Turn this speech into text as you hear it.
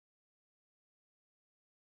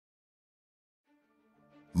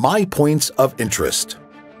My Points of Interest.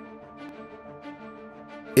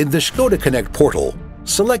 In the ŠKODA Connect portal,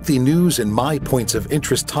 select the News and My Points of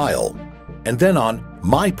Interest tile, and then on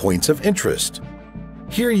My Points of Interest.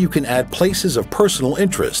 Here you can add places of personal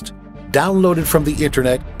interest, downloaded from the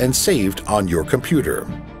internet and saved on your computer.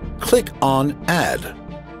 Click on Add.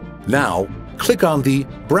 Now, click on the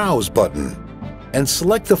Browse button and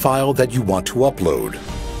select the file that you want to upload.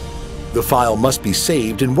 The file must be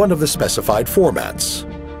saved in one of the specified formats.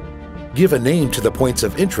 Give a name to the points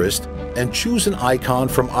of interest and choose an icon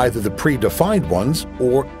from either the predefined ones,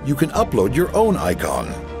 or you can upload your own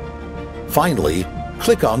icon. Finally,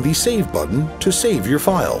 click on the Save button to save your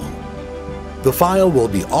file. The file will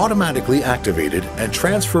be automatically activated and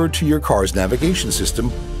transferred to your car's navigation system,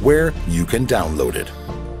 where you can download it.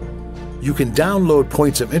 You can download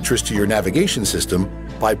points of interest to your navigation system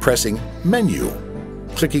by pressing Menu,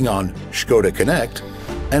 clicking on ŠKODA Connect,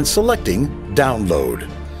 and selecting Download.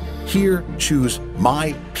 Here, choose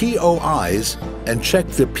My POIs and check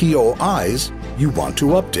the POIs you want to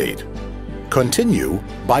update. Continue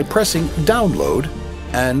by pressing Download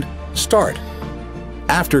and Start.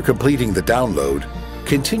 After completing the download,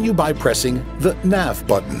 continue by pressing the Nav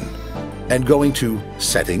button and going to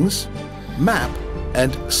Settings, Map,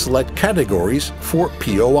 and select Categories for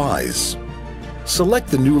POIs. Select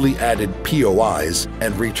the newly added POIs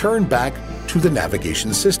and return back to the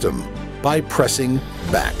navigation system by pressing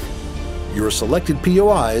Back. Your selected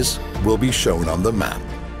POIs will be shown on the map.